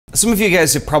Some of you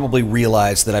guys have probably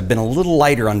realized that I've been a little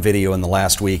lighter on video in the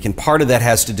last week, and part of that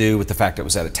has to do with the fact I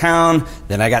was out of town,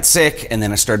 then I got sick, and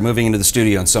then I started moving into the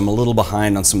studio, and so I'm a little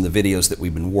behind on some of the videos that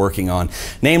we've been working on,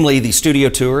 namely the studio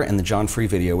tour and the John Free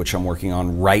video, which I'm working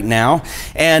on right now.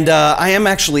 And I am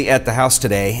actually at the house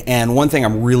today, and one thing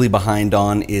I'm really behind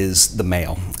on is the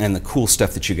mail and the cool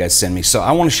stuff that you guys send me. So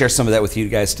I want to share some of that with you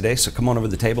guys today, so come on over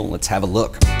to the table and let's have a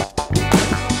look.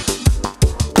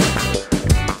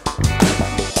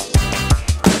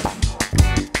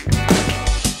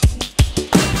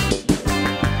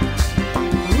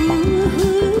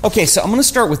 Okay, so I'm going to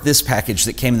start with this package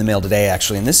that came in the mail today,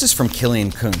 actually, and this is from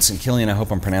Kilian Kunz. And Kilian, I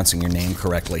hope I'm pronouncing your name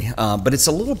correctly. But it's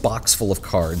a little box full of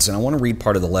cards, and I want to read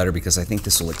part of the letter because I think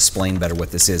this will explain better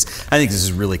what this is. I think this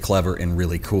is really clever and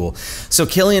really cool. So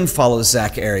Kilian follows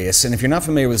Zach Arias, and if you're not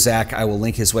familiar with Zach, I will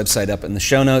link his website up in the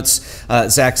show notes.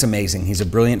 Zach's amazing. He's a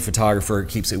brilliant photographer,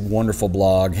 keeps a wonderful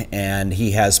blog, and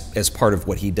he has, as part of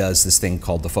what he does, this thing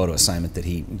called the photo assignment that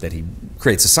he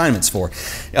creates assignments for.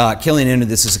 Kilian entered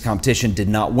this as a competition, did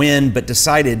not win, but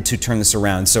decided to turn this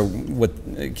around. So what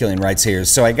Kilian writes here is,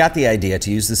 so I got the idea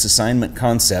to use this assignment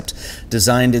concept,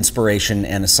 designed inspiration,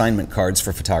 and assignment cards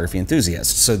for photography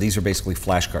enthusiasts. So these are basically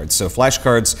flashcards. So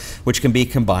flashcards which can be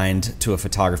combined to a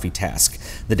photography task.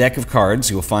 The deck of cards,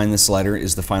 you will find this letter,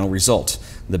 is the final result,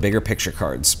 the bigger picture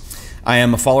cards. I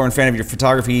am a follower and fan of your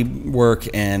photography work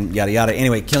and yada yada.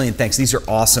 Anyway, Kilian, thanks. These are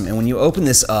awesome. And when you open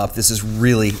this up, this is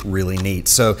really, really neat.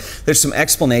 So there's some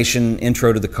explanation,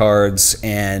 intro to the cards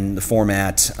and the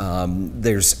format.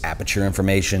 There's aperture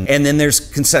information. And then there's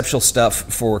conceptual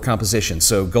stuff for composition.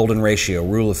 So golden ratio,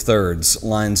 rule of thirds,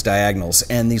 lines, diagonals,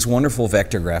 and these wonderful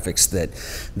vector graphics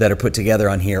that are put together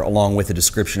on here along with a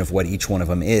description of what each one of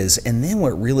them is. And then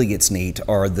what really gets neat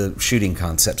are the shooting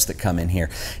concepts that come in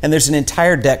here. And there's an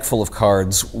entire deck full of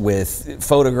cards with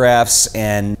photographs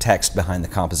and text behind the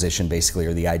composition, basically,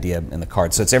 or the idea in the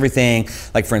card. So it's everything,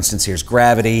 like for instance, here's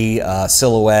gravity,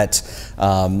 silhouette,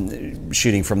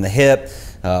 shooting from the hip,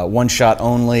 one shot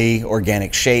only,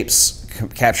 organic shapes,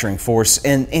 capturing force.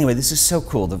 And anyway, this is so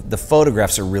cool. The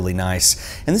photographs are really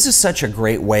nice. And this is such a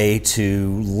great way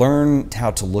to learn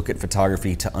how to look at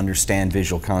photography, to understand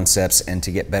visual concepts, and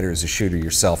to get better as a shooter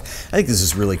yourself. I think this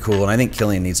is really cool, and I think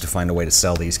Kilian needs to find a way to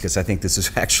sell these because I think this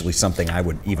is actually something I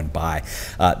would even buy.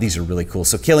 These are really cool.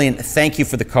 So Kilian, thank you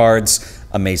for the cards.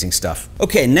 Amazing stuff.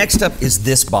 Okay, next up is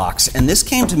this box, and this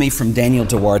came to me from Daniel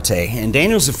Duarte, and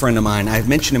Daniel's a friend of mine. I've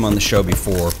mentioned him on the show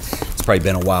before. It's probably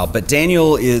been a while, but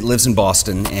Daniel lives in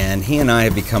Boston, and he and I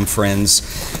have become friends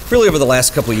really over the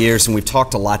last couple of years, and we've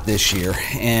talked a lot this year.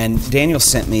 And Daniel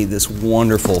sent me this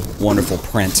wonderful, wonderful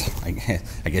print.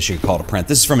 I guess you could call it a print.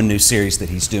 This is from a new series that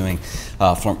he's doing,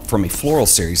 from a floral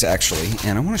series, actually,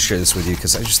 and I want to share this with you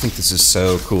because I just think this is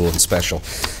so cool and special.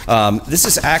 This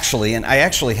is actually, and I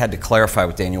actually had to clarify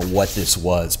with Daniel what this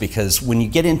was, because when you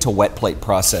get into wet plate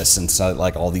process and so,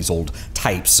 like all these old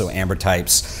types, so amber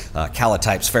types,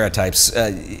 calotypes, ferrotypes,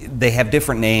 they have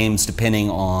different names depending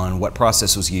on what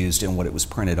process was used and what it was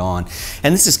printed on.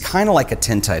 And this is kind of like a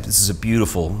tintype. This is a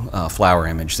beautiful flower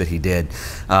image that he did,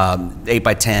 8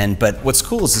 by 10. But what's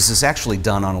cool is this is actually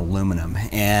done on aluminum.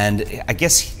 And I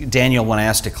guess Daniel, when I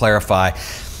asked to clarify,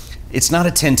 it's not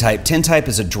a tintype. Tintype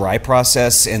is a dry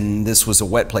process, and this was a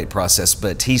wet plate process,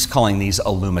 but he's calling these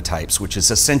alumatypes, which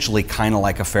is essentially kind of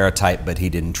like a ferrotype, but he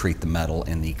didn't treat the metal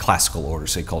in the classical order,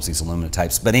 so he calls these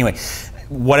alumatypes. But anyway,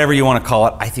 whatever you want to call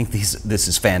it, I think this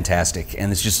is fantastic, and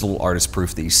it's just a little artist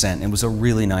proof that he sent. It was a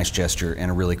really nice gesture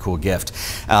and a really cool gift.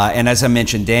 And as I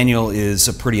mentioned, Daniel is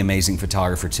a pretty amazing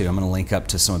photographer too. I'm going to link up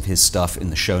to some of his stuff in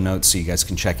the show notes so you guys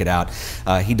can check it out.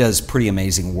 He does pretty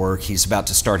amazing work. He's about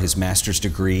to start his master's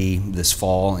degree this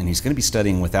fall, and he's going to be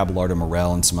studying with Abelardo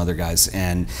Morel and some other guys,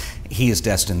 and he is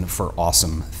destined for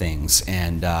awesome things.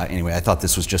 And anyway, I thought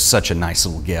this was just such a nice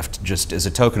little gift, just as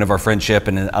a token of our friendship.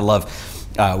 And I love,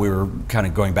 we were kind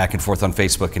of going back and forth on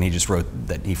Facebook, and he just wrote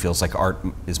that he feels like art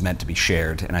is meant to be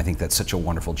shared, and I think that's such a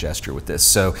wonderful gesture with this.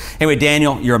 So anyway,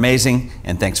 Daniel, you're amazing,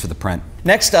 and thanks for the print.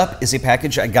 Next up is a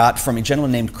package I got from a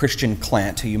gentleman named Christian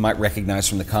Klant, who you might recognize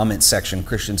from the comments section.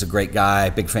 Christian's a great guy,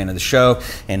 big fan of the show,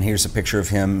 and here's a picture of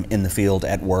him in the field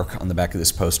at work on the back of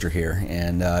this poster here.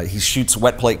 And he shoots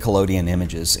wet plate collodion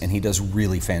images, and he does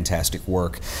really fantastic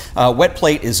work. Wet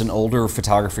plate is an older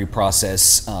photography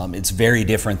process. It's very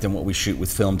different than what we shoot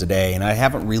with film today, and I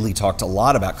haven't really talked a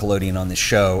lot about collodion on this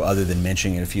show other than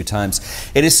mentioning it a few times.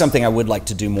 It is something I would like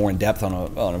to do more in depth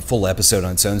on a full episode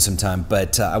on its own sometime,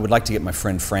 but I would like to get my my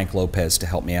friend Frank Lopez to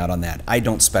help me out on that. I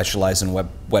don't specialize in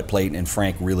wet plate, and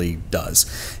Frank really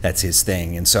does. That's his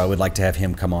thing. And so I would like to have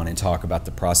him come on and talk about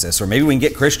the process. Or maybe we can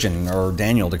get Christian or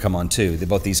Daniel to come on too.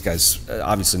 Both these guys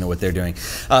obviously know what they're doing.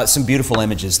 Some beautiful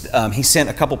images. He sent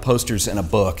a couple posters and a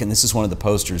book, and this is one of the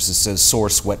posters. It says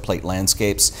Source Wet Plate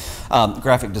Landscapes.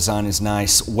 Graphic design is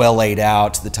nice, well laid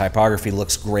out. The typography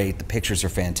looks great. The pictures are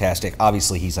fantastic.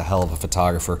 Obviously, he's a hell of a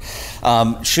photographer.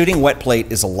 Shooting wet plate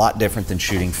is a lot different than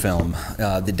shooting film.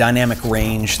 The dynamic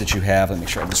range that you have, let me make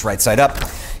sure I have this right side up.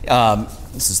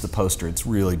 This is the poster. It's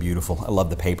really beautiful. I love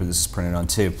the paper this is printed on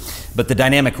too. But the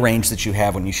dynamic range that you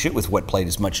have when you shoot with wet plate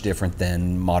is much different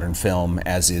than modern film,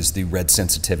 as is the red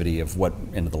sensitivity of what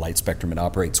end of the light spectrum it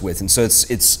operates with. And so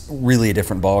it's really a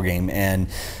different ballgame.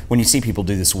 And when you see people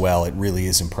do this well, it really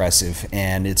is impressive.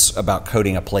 And it's about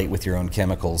coating a plate with your own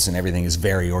chemicals, and everything is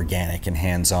very organic and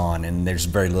hands-on, and there's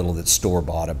very little that's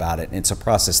store-bought about it. And it's a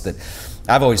process that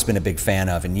I've always been a big fan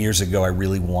of, and years ago I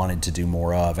really wanted to do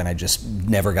more of, and I just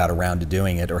never got around to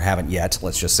doing it, or haven't yet,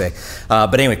 let's just say.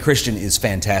 But anyway, Christian is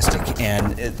fantastic,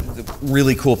 and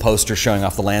really cool poster showing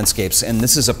off the landscapes. And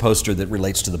this is a poster that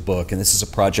relates to the book, and this is a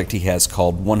project he has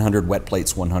called 100 Wet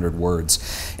Plates, 100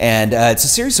 Words. And it's a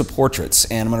series of portraits,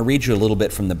 and I'm going to read you a little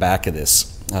bit from the back of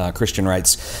this. Christian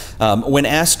writes, when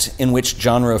asked in which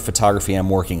genre of photography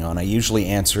I'm working on, I usually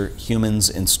answer humans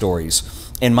and stories.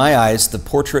 In my eyes, the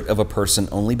portrait of a person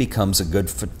only becomes a good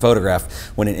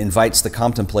photograph when it invites the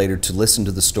contemplator to listen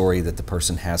to the story that the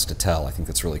person has to tell. I think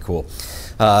that's really cool.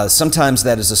 Sometimes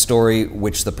that is a story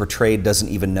which the portrayed doesn't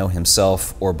even know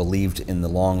himself or believed in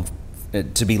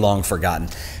to be long forgotten.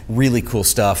 Really cool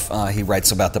stuff. He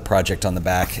writes about the project on the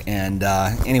back. And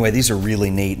anyway, these are really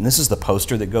neat. And this is the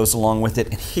poster that goes along with it.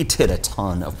 And he did a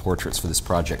ton of portraits for this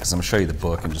project, because I'm going to show you the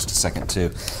book in just a second too.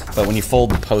 But when you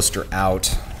fold the poster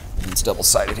out, it's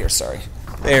double-sided here, sorry.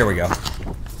 There we go,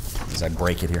 as I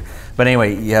break it here. But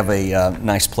anyway, you have a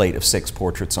nice plate of 6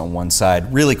 portraits on one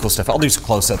side. Really cool stuff. I'll do some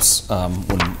close-ups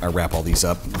when I wrap all these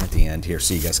up at the end here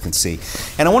so you guys can see.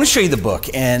 And I want to show you the book.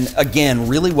 And again,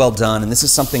 really well done. And this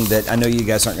is something that I know you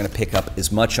guys aren't going to pick up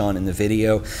as much on in the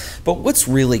video. But what's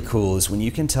really cool is when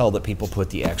you can tell that people put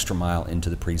the extra mile into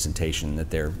the presentation that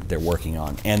they're working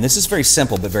on. And this is very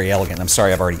simple but very elegant. I'm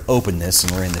sorry I've already opened this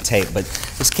and we're in the tape. But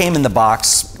this came in the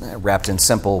box, wrapped in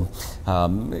simple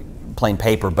plain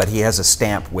paper, but he has a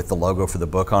stamp with the logo for the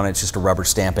book on it. It's just a rubber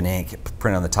stamp and ink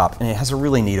printed on the top, and it has a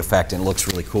really neat effect and it looks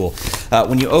really cool.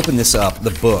 When you open this up,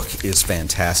 the book is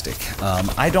fantastic.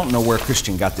 I don't know where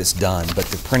Christian got this done, but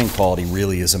the printing quality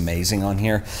really is amazing on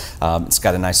here. It's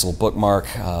got a nice little bookmark,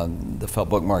 the felt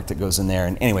bookmark that goes in there,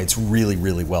 and anyway, it's really,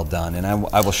 really well done. And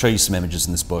I will show you some images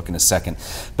in this book in a second,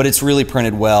 but it's really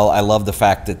printed well. I love the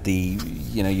fact that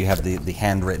you have the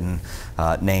handwritten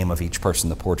name of each person.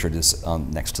 The portrait is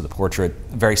next to the portrait.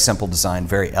 Very simple design,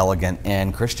 very elegant,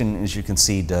 and Christian, as you can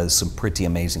see, does some pretty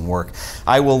amazing work.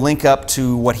 I will link up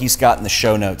to what he's got in the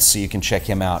show notes so you can check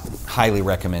him out. Highly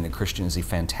recommended. Christian is a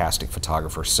fantastic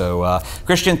photographer. So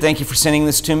Christian, thank you for sending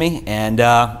this to me, and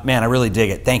man, I really dig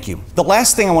it. Thank you. The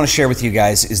last thing I want to share with you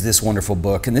guys is this wonderful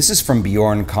book, and this is from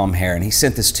Björn Comhaire, and he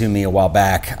sent this to me a while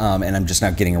back, and I'm just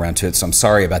now getting around to it, so I'm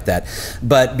sorry about that.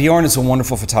 But Björn is a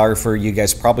wonderful photographer. You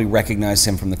guys probably recognize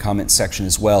him from the comments section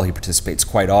as well. He participates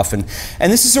quite often.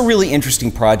 And this is a really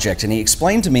interesting project, and he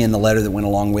explained to me in the letter that went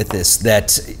along with this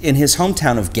that in his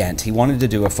hometown of Ghent, he wanted to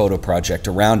do a photo project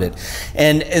around it.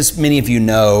 And as many of you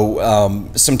know,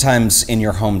 sometimes in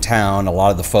your hometown, a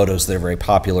lot of the photos that are very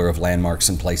popular of landmarks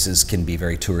and places can be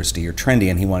very touristy or trendy,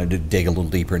 and he wanted to dig a little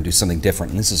deeper and do something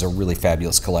different. And this is a really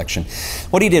fabulous collection.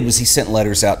 What he did was he sent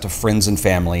letters out to friends and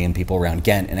family and people around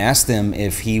Ghent and asked them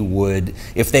if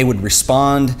they would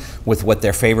respond with what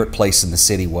their favorite place in the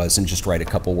city was and just write a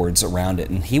couple words around it.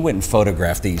 And he went and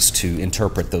photographed these to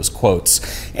interpret those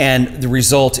quotes. And the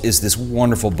result is this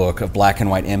wonderful book of black and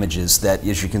white images that,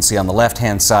 as you can see on the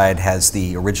left-hand side, has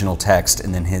the original text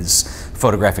and then his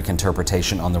photographic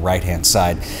interpretation on the right-hand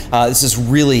side. This is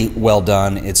really well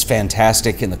done. It's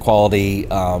fantastic in the quality.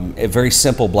 A very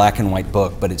simple black and white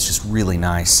book, but it's just really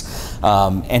nice.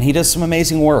 And he does some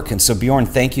amazing work. And so Bjorn,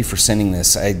 thank you for sending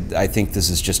this. I think this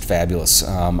is just fabulous.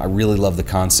 I really love the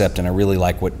concept, and I really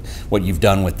like what you've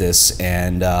done with this.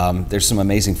 And there's some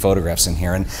amazing photographs in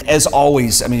here. And as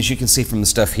always, I mean, as you can see from the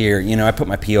stuff here, you know, I put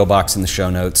my P.O. box in the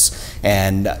show notes,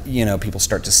 and you know, people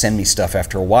start to send me stuff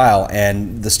after a while,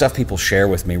 and the stuff people share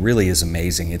with me really is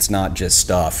amazing. It's not just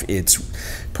stuff, it's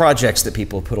projects that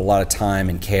people put a lot of time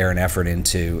and care and effort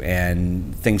into,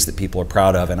 and things that people are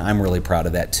proud of, and I'm really proud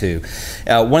of that too.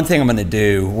 One thing I'm going to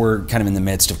do, we're kind of in the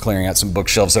midst of clearing out some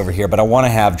bookshelves over here, but I want to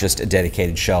have just a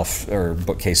dedicated shelf or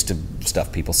bookcase to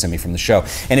stuff people send me from the show.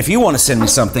 And if you want to send me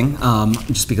something,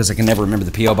 just because I can never remember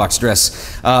the P.O. Box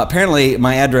address, apparently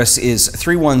my address is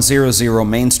 3100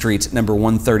 Main Street, number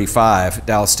 135,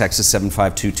 Dallas, Texas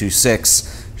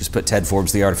 75226. Just put Ted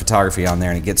Forbes, The Art of Photography on there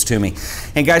and it gets to me.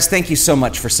 And guys, thank you so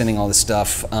much for sending all this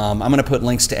stuff. I'm going to put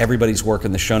links to everybody's work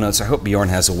in the show notes. I hope Bjorn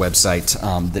has a website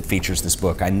that features this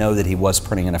book. I know that he was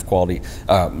printing enough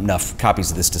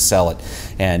copies of this to sell it.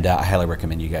 And I highly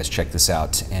recommend you guys check this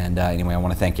out. And anyway, I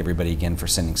want to thank everybody again for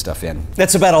sending stuff in.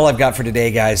 That's about all I've got for today,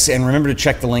 guys. And remember to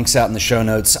check the links out in the show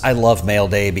notes. I love Mail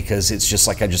Day because it's just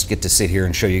like I just get to sit here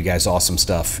and show you guys awesome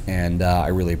stuff. And I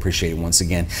really appreciate it once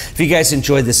again. If you guys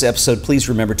enjoyed this episode, please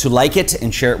remember to like it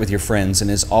and share it with your friends. And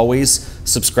as always,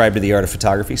 subscribe to The Art of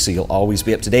Photography so you'll always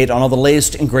be up to date on all the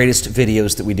latest and greatest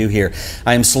videos that we do here.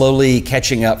 I am slowly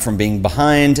catching up from being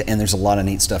behind, and there's a lot of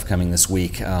neat stuff coming this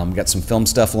week. Got some film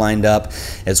stuff lined up,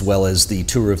 as well as the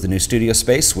tour of the new studio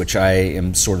space, which I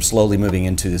am sort of slowly moving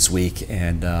into this week,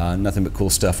 and nothing but cool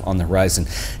stuff on the horizon.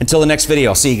 Until the next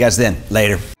video, I'll see you guys then.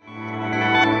 Later.